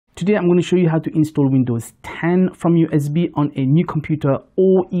Today I'm going to show you how to install Windows 10 from USB on a new computer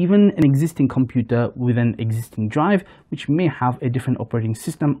or even an existing computer with an existing drive which may have a different operating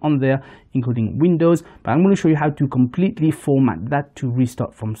system on there, including Windows. But I'm going to show you how to completely format that to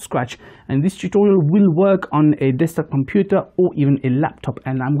restart from scratch. And this tutorial will work on a desktop computer or even a laptop,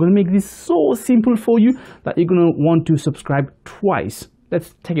 and I'm going to make this so simple for you that you're going to want to subscribe twice.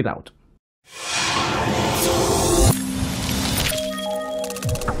 Let's check it out.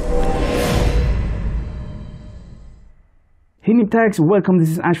 Hey Techs, welcome. This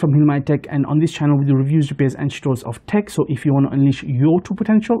is Ash from Tech, and on this channel we do reviews, repairs and tutorials of tech. So if you want to unleash your true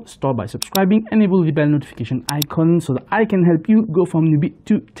potential, start by subscribing, enable the bell notification icon so that I can help you go from newbie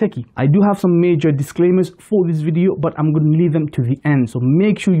to techie. I do have some major disclaimers for this video, but I'm going to leave them to the end, so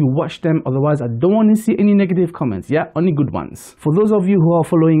make sure you watch them, otherwise I don't want to see any negative comments. Yeah, only good ones. For those of you who are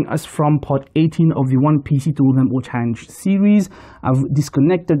following us from part 18 of the OnePcToRuleThemAllChallenge series, I've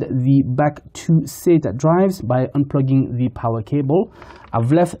disconnected the back two SATA drives by unplugging the power cable.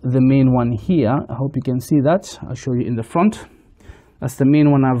 I've left the main one here. I hope you can see that. I'll show you in the front. That's the main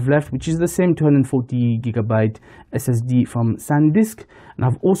one I've left, which is the same 240GB SSD from SanDisk. And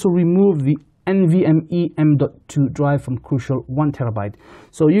I've also removed the NVMe M.2 drive from Crucial 1TB.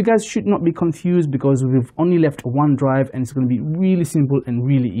 So you guys should not be confused because we've only left one drive, and it's going to be really simple and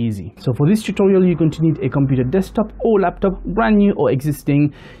really easy. So for this tutorial, you're going to need a computer desktop or laptop, brand new or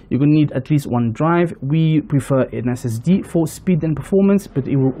existing. You're going to need at least one drive. We prefer an SSD for speed and performance, but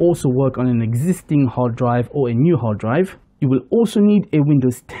it will also work on an existing hard drive or a new hard drive. You will also need a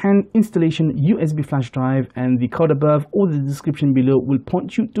Windows 10 installation USB flash drive, and the code above or the description below will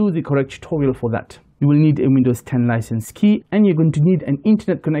point you to the correct tutorial for that. You will need a Windows 10 license key, and you're going to need an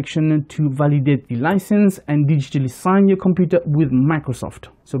internet connection to validate the license and digitally sign your computer with Microsoft.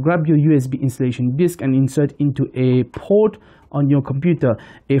 So grab your USB installation disk and insert into a port on your computer.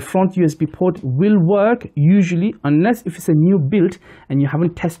 A front USB port will work usually, unless if it's a new build and you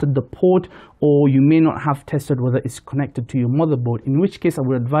haven't tested the port, or you may not have tested whether it's connected to your motherboard, in which case I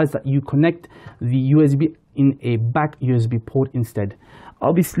would advise that you connect the USB in a back USB port instead.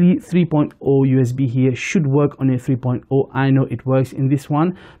 Obviously 3.0 USB here should work on a 3.0. I know it works in this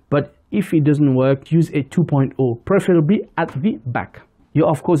one, but if it doesn't work, use a 2.0, preferably at the back. You're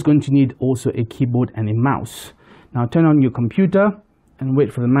of course going to need also a keyboard and a mouse. Now turn on your computer and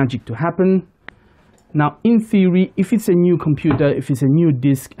wait for the magic to happen. Now in theory, if it's a new computer, if it's a new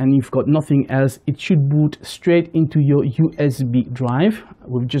disk and you've got nothing else, it should boot straight into your USB drive.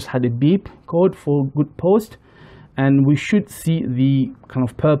 We've just had a beep code for good post, and we should see the kind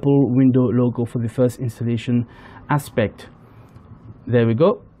of purple window logo for the first installation aspect. There we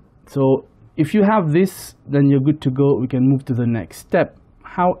go. So if you have this, then you're good to go. We can move to the next step.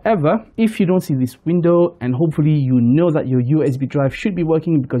 However, if you don't see this window, and hopefully you know that your USB drive should be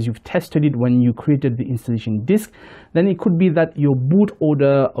working because you've tested it when you created the installation disk, then it could be that your boot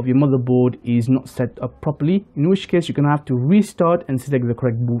order of your motherboard is not set up properly, in which case you're going to have to restart and select the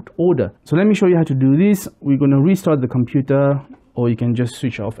correct boot order. So let me show you how to do this. We're going to restart the computer, or you can just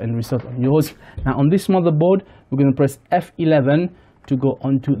switch off and restart on yours. Now on this motherboard, we're going to press F11 to go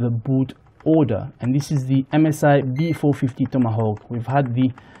onto the boot order, and this is the MSI B450 Tomahawk. We've had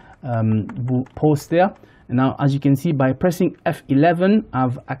the boot post there, and now as you can see, by pressing F11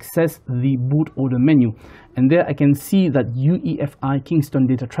 I've accessed the boot order menu, and there I can see that UEFI Kingston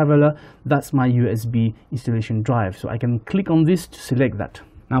Data Traveler, that's my USB installation drive. So I can click on this to select that.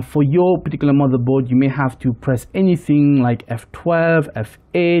 Now for your particular motherboard, you may have to press anything like F12,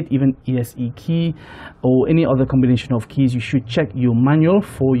 F8, even ESC key, or any other combination of keys. You should check your manual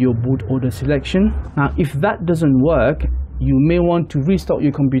for your boot order selection. Now if that doesn't work, you may want to restart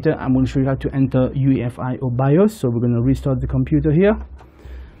your computer. I'm going to show you how to enter UEFI or BIOS. So we're going to restart the computer here,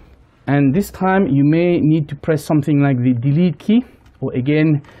 and this time you may need to press something like the delete key, or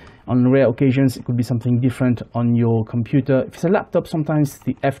again, on rare occasions, it could be something different on your computer. If it's a laptop, sometimes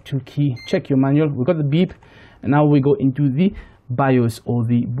the F2 key. Check your manual. We've got the beep, and now we go into the BIOS or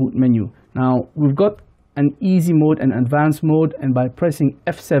the boot menu. Now we've got an easy mode and advanced mode, and by pressing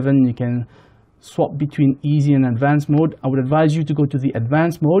F7 you can swap between easy and advanced mode. I would advise you to go to the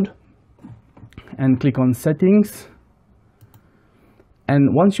advanced mode and click on settings,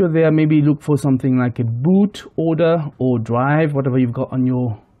 and once you're there, maybe look for something like a boot order or drive, whatever you've got on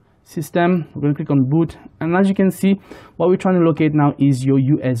your system. We're going to click on boot, and as you can see, what we're trying to locate now is your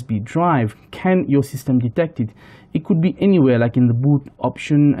USB drive. Can your system detect it? It could be anywhere, like in the boot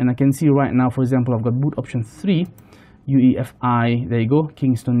option, and I can see right now, for example, I've got boot option 3, UEFI, there you go,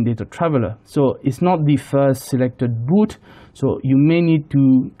 Kingston Data Traveler. So it's not the first selected boot, so you may need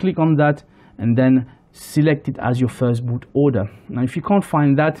to click on that and then select it as your first boot order. Now if you can't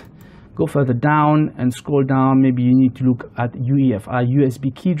find that, go further down and scroll down. Maybe you need to look at UEFI,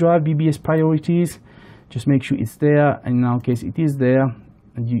 USB key drive, BBS priorities. Just make sure it's there, and in our case it is there.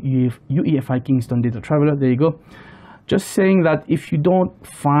 And UEFI Kingston Data Traveler, there you go. Just saying that if you don't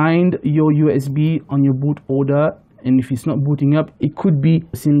find your USB on your boot order, and if it's not booting up, it could be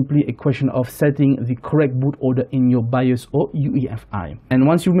simply a question of setting the correct boot order in your BIOS or UEFI. And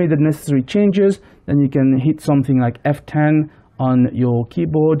once you've made the necessary changes, then you can hit something like F10 on your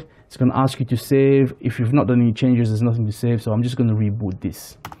keyboard. It's going to ask you to save. If you've not done any changes, there's nothing to save, so I'm just going to reboot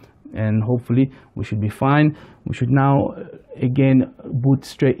this, and hopefully we should be fine. We should now again boot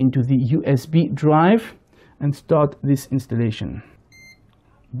straight into the USB drive and start this installation.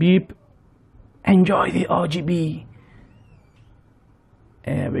 Beep. Enjoy the RGB.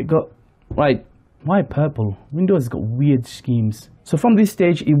 There we go. Right, why purple? Windows has got weird schemes. So from this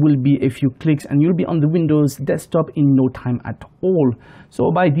stage it will be a few clicks and you'll be on the Windows desktop in no time at all.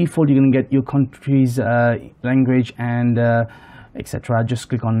 So by default you're going to get your country's language and etc. Just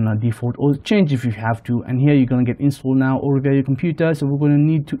click on default or change if you have to, and here you're going to get install now or repair your computer. So we're going to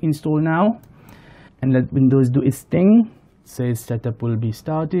need to install now and let Windows do its thing. Says setup will be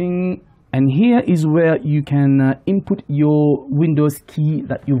starting. And here is where you can input your Windows key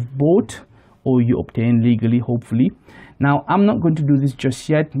that you've bought or you obtained legally, hopefully. Now, I'm not going to do this just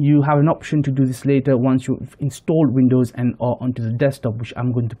yet. You have an option to do this later once you've installed Windows and are onto the desktop, which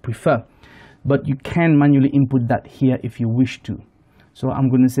I'm going to prefer. But you can manually input that here if you wish to. So I'm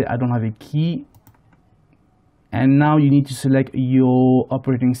going to say I don't have a key. And now you need to select your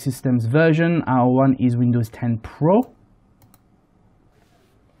operating system's version. Our one is Windows 10 Pro.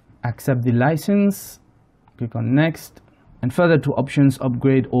 Accept the license, click on next, and further to options,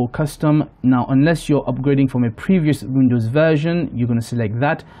 upgrade or custom. Now unless you're upgrading from a previous Windows version, you're going to select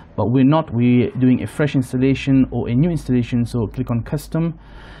that, but we're not. We're doing a fresh installation or a new installation, so click on custom.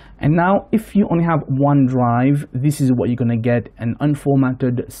 And now if you only have one drive, this is what you're going to get: an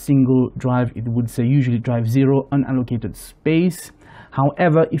unformatted single drive. It would say usually drive 0, unallocated space.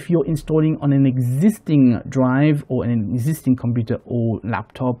 However, if you're installing on an existing drive or an existing computer or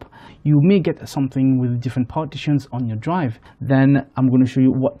laptop, you may get something with different partitions on your drive. Then I'm going to show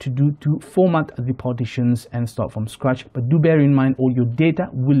you what to do to format the partitions and start from scratch. But do bear in mind all your data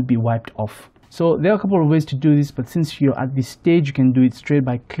will be wiped off. So there are a couple of ways to do this, but since you're at this stage, you can do it straight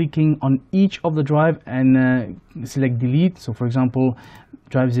by clicking on each of the drive and select delete. So for example,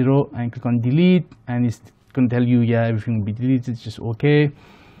 drive 0 and click on delete, and it's going to tell you, yeah, everything will be deleted, just okay,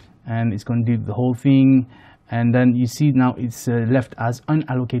 and it's going to delete the whole thing. And then you see now it's left as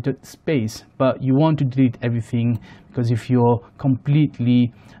unallocated space, but you want to delete everything because if you're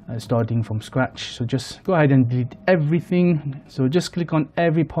completely starting from scratch, so just go ahead and delete everything. So just click on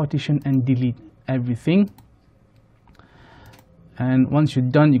every partition and delete everything. And once you're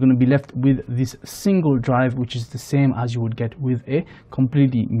done, you're going to be left with this single drive, which is the same as you would get with a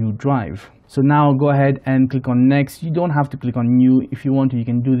completely new drive. So now go ahead and click on next. You don't have to click on new. If you want to, you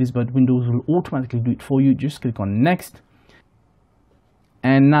can do this, but Windows will automatically do it for you. Just click on next.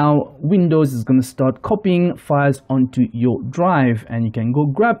 And now Windows is going to start copying files onto your drive, and you can go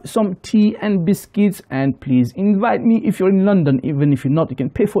grab some tea and biscuits, and please invite me if you're in London. Even if you're not, you can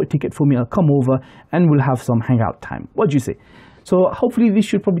pay for a ticket for me. I'll come over and we'll have some hangout time. What do you say? So hopefully this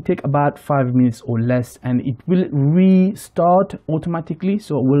should probably take about 5 minutes or less, and it will restart automatically.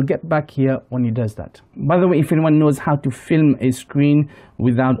 So we'll get back here when it does that. By the way, if anyone knows how to film a screen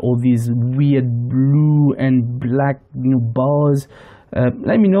without all these weird blue and black bars,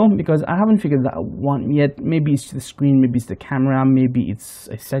 let me know, because I haven't figured that one yet. Maybe it's the screen, maybe it's the camera, maybe it's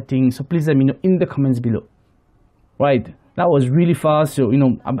a setting. So please let me know in the comments below. Right. That was really fast. So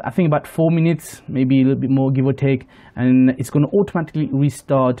I think about 4 minutes, maybe a little bit more, give or take, and it's going to automatically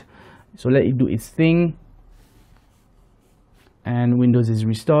restart. So let it do its thing, and Windows is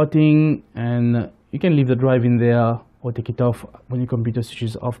restarting. And you can leave the drive in there or take it off when your computer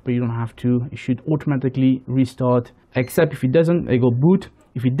switches off, but you don't have to. It should automatically restart, except if it doesn't, they go boot.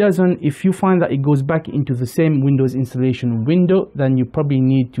 If it doesn't, if you find that it goes back into the same Windows installation window, then you probably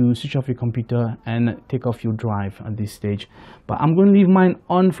need to switch off your computer and take off your drive at this stage. But I'm going to leave mine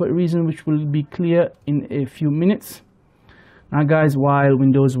on for a reason which will be clear in a few minutes. Now guys, while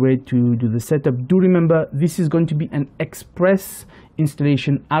Windows wait to do the setup, do remember this is going to be an express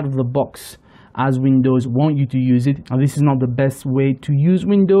installation out of the box, as Windows want you to use it. Now this is not the best way to use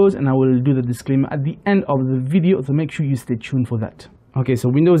Windows, and I will do the disclaimer at the end of the video, so make sure you stay tuned for that. Okay, so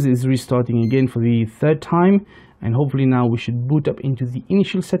Windows is restarting again for the third time, and hopefully now we should boot up into the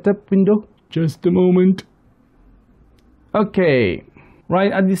initial setup window. Just a moment. Okay,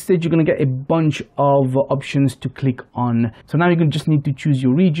 Right at this stage, you're going to get a bunch of options to click on. So now you're going to just need to choose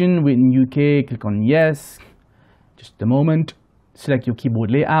your region. We're in UK, click on yes. Just a moment. Select your keyboard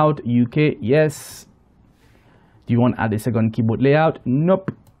layout, UK, yes. Do you want to add a second keyboard layout?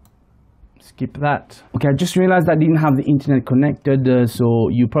 Nope. Skip that. Okay, I just realized I didn't have the internet connected, so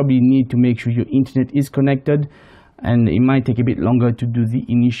you probably need to make sure your internet is connected, and it might take a bit longer to do the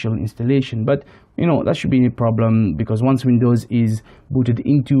initial installation, but you know, that should be a problem because once Windows is booted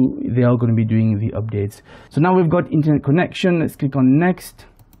into, they are going to be doing the updates. So now we've got internet connection. Let's click on next.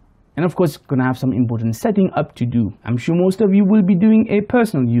 And of course, going to have some important setting up to do. I'm sure most of you will be doing a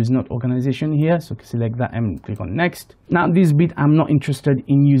personal use, not organization here. So select that and click on next. Now this bit, I'm not interested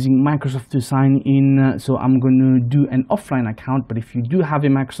in using Microsoft to sign in. So I'm going to do an offline account. But if you do have a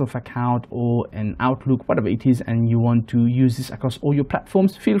Microsoft account or an Outlook, whatever it is, and you want to use this across all your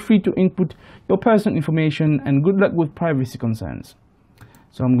platforms, feel free to input your personal information and good luck with privacy concerns.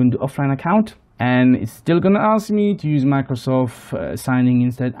 So I'm going to do offline account. And it's still going to ask me to use Microsoft signing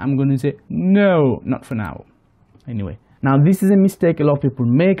instead. I'm going to say, no, not for now. Anyway, now this is a mistake a lot of people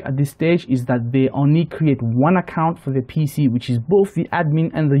make at this stage, is that they only create one account for their PC, which is both the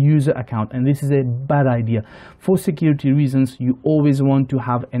admin and the user account. And this is a bad idea. For security reasons, you always want to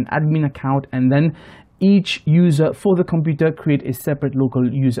have an admin account, and then each user for the computer create a separate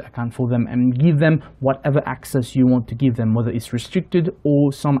local user account for them and give them whatever access you want to give them, whether it's restricted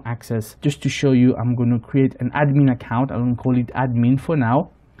or some access. Just to show you, I'm going to create an admin account. I'm going to call it admin for now.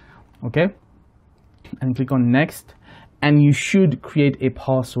 Okay, and click on next, and you should create a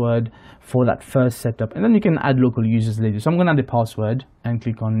password for that first setup, and then you can add local users later. So I'm going to add a password and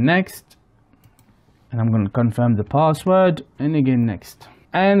click on next, and I'm going to confirm the password and again next.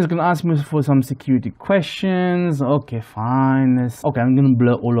 And it's going to ask me for some security questions. Okay, fine. Okay, I'm going to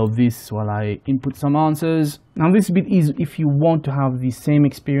blur all of this while I input some answers. Now this bit is if you want to have the same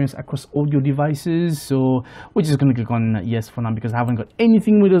experience across all your devices. So we're just going to click on yes for now because I haven't got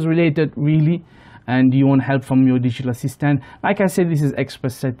anything Windows related really. And you want help from your digital assistant. Like I said, this is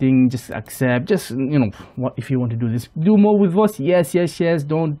express setting. Just accept. Just, you know, what if you want to do this? Do more with voice. Yes, yes, yes.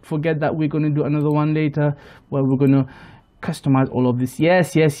 Don't forget that we're going to do another one later where we're going to customize all of this.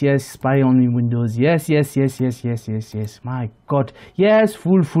 Yes, yes, yes. Spy on me Windows. Yes, yes, yes, yes, yes, yes, yes. My God. Yes,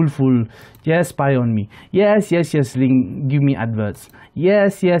 full. Yes, spy on me. Yes, yes, yes. Link, give me adverts.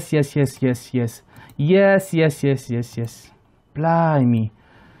 Yes, yes, yes, yes, yes, yes. Yes, yes, yes, yes, yes. Blimey.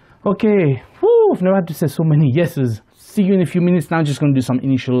 Okay. Whew, I've never had to say so many yeses. See you in a few minutes now. Just going to do some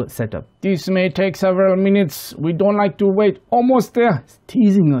initial setup. This may take several minutes. We don't like to wait. Almost there. It's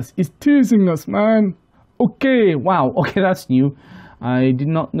teasing us. It's teasing us, man. Okay, wow, okay, that's new. I did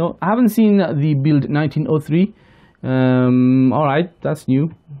not know. I haven't seen the build 1903. All right, that's new.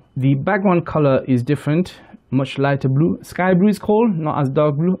 The background color is different, much lighter blue. Sky blue is called, not as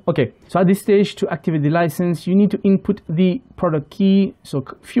dark blue. Okay, so at this stage, to activate the license, you need to input the product key. So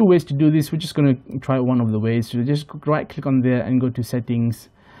a few ways to do this. We're just going to try one of the ways. So just right click on there and go to settings.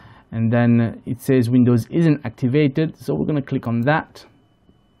 And then it says Windows isn't activated. So we're going to click on that.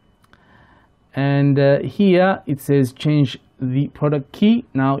 And here it says change the product key.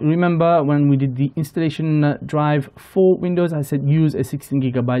 Now remember when we did the installation drive for Windows, I said use a 16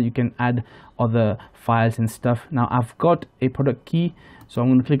 GB. You can add other files and stuff. Now I've got a product key, so I'm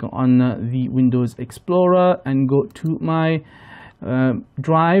going to click on the Windows Explorer and go to my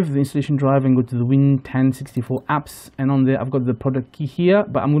drive, the installation drive, and go to the Win1064 apps, and on there I've got the product key here.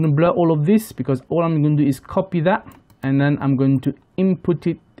 But I'm going to blur all of this because all I'm going to do is copy that, and then I'm going to input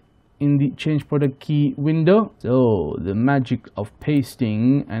it in the change product key window. So the magic of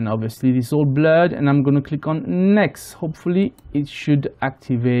pasting, and obviously this is all blurred, and I'm going to click on next. Hopefully it should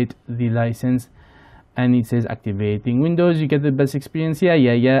activate the license, and it says activating Windows. You get the best experience here.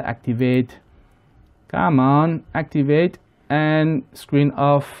 Yeah, activate. Come on, activate, and screen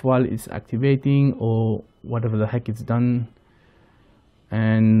off while it's activating, or whatever the heck it's done.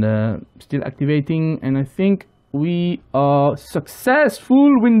 And still activating, and I think we are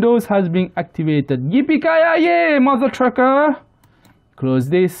successful. Windows has been activated. Yippee-ki-yay, mother trucker. Close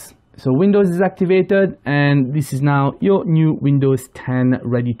this. So Windows is activated, and this is now your new Windows 10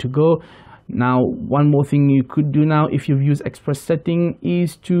 ready to go. Now one more thing you could do now if you've used express setting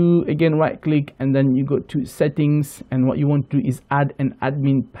is to again right click, and then you go to settings, and what you want to do is add an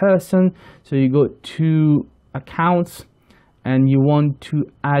admin person. So you go to accounts, and you want to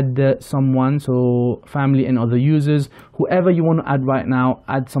add someone, so family and other users, whoever you want to add right now.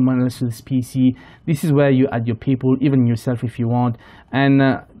 Add someone else to this PC. This is where you add your people, even yourself if you want.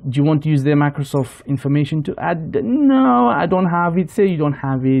 And do you want to use their Microsoft information to add? No, I don't have it. Say you don't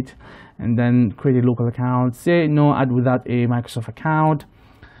have it, and then create a local account, say no, add without a Microsoft account,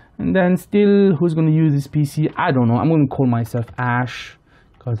 and then still, who's going to use this PC? I don't know. I'm going to call myself Ash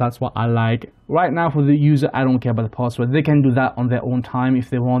because that's what I like. Right now for the user, I don't care about the password. They can do that on their own time if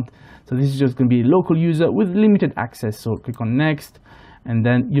they want. So this is just going to be a local user with limited access. So click on next, and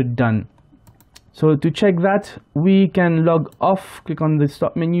then you're done. So to check that, we can log off. Click on the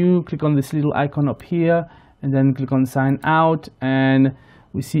start menu, click on this little icon up here, and then click on sign out, and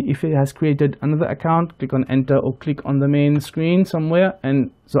we see if it has created another account. Click on enter or click on the main screen somewhere.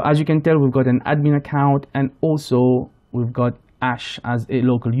 And so as you can tell, we've got an admin account, and also we've got Ash as a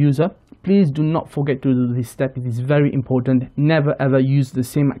local user. Please do not forget to do this step. It is very important. Never ever use the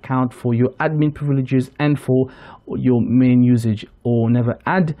same account for your admin privileges and for your main usage, or never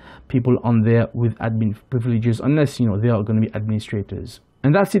add people on there with admin privileges unless you know they are going to be administrators.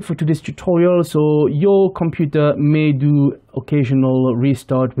 And that's it for today's tutorial. So your computer may do occasional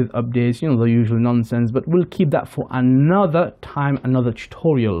restart with updates, you know, the usual nonsense, but we'll keep that for another time, another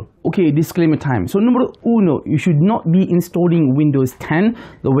tutorial. Okay, disclaimer time. So numero uno, you should not be installing Windows 10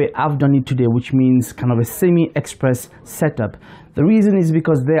 the way I've done it today, which means kind of a semi-express setup. The reason is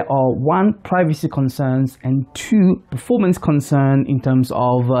because there are 1, privacy concerns, and 2, performance concern in terms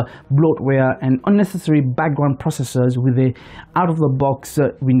of bloatware and unnecessary background processors with a out-of-the-box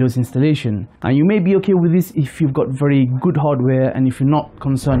Windows installation. Now you may be okay with this if you've got very good hardware and if you're not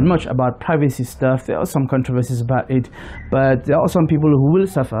concerned much about privacy stuff. There are some controversies about it, but there are some people who will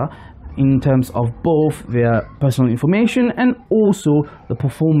suffer in terms of both their personal information and also the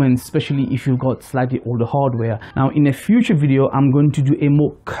performance, especially if you've got slightly older hardware. Now in a future video, I'm going to do a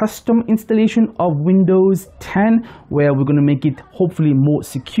more custom installation of Windows 10 where we're going to make it hopefully more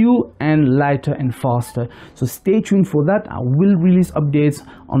secure and lighter and faster. So stay tuned for that. I will release updates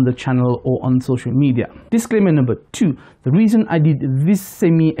on the channel or on social media. Disclaimer number 2, the reason I did this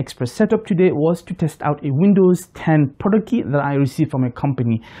semi-express setup today was to test out a Windows 10 product kit that I received from a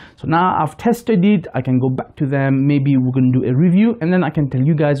company. So now I've tested it, I can go back to them, maybe we're going to do a review, and then I can tell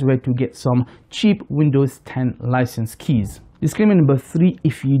you guys where to get some cheap Windows 10 license keys. Disclaimer number 3,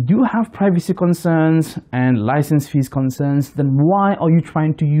 if you do have privacy concerns and license fees concerns, then why are you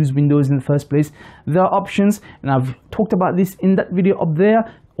trying to use Windows in the first place? There are options, and I've talked about this in that video up there,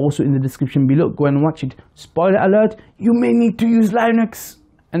 also in the description below. Go and watch it. Spoiler alert, you may need to use Linux.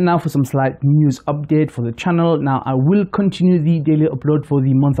 And now for some slight news update for the channel. Now I will continue the daily upload for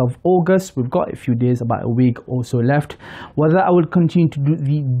the month of August. We've got a few days, about a week or so left. Whether I will continue to do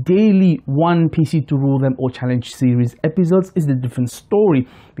the daily One PC to Rule Them All Challenge series episodes is a different story,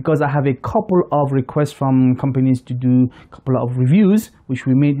 because I have a couple of requests from companies to do a couple of reviews, which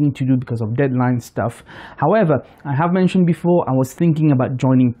we may need to do because of deadline stuff. However, I have mentioned before, I was thinking about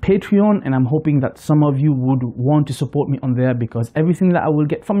joining Patreon, and I'm hoping that some of you would want to support me on there, because everything that I will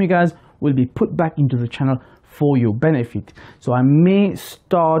get from you guys will be put back into the channel for your benefit. So I may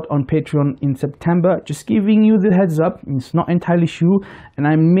start on Patreon in September, just giving you the heads up. It's not entirely sure, and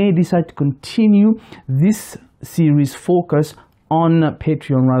I may decide to continue this series focus on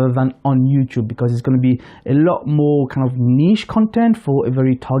Patreon rather than on YouTube, because it's going to be a lot more kind of niche content for a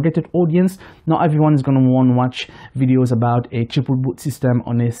very targeted audience. Not everyone is going to want to watch videos about a triple boot system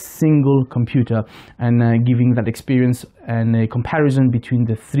on a single computer, and giving that experience and a comparison between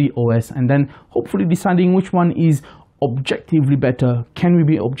the 3 OS, and then hopefully deciding which one is objectively better. Can we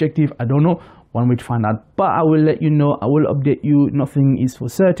be objective? I don't know. One way to find out, but I will let you know. I will update you. Nothing is for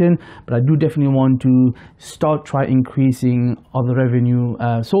certain, but I do definitely want to try increasing other revenue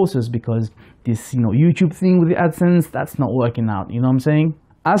sources, because this YouTube thing with the AdSense, that's not working out, you know what I'm saying?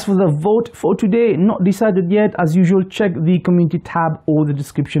 As for the vote for today, not decided yet. As usual, check the community tab or the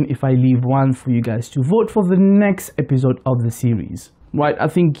description if I leave one for you guys to vote for the next episode of the series. Right, I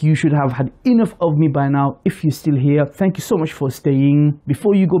think you should have had enough of me by now. If you're still here, thank you so much for staying.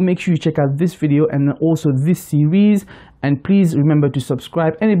 Before you go, make sure you check out this video and also this series, and please remember to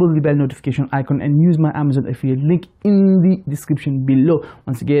subscribe, enable the bell notification icon, and use my Amazon affiliate link in the description below.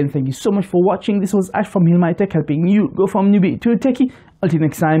 Once again, thank you so much for watching. This was Ash from HillMyTech, helping you go from newbie to a techie. Until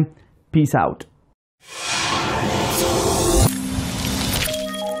next time, peace out.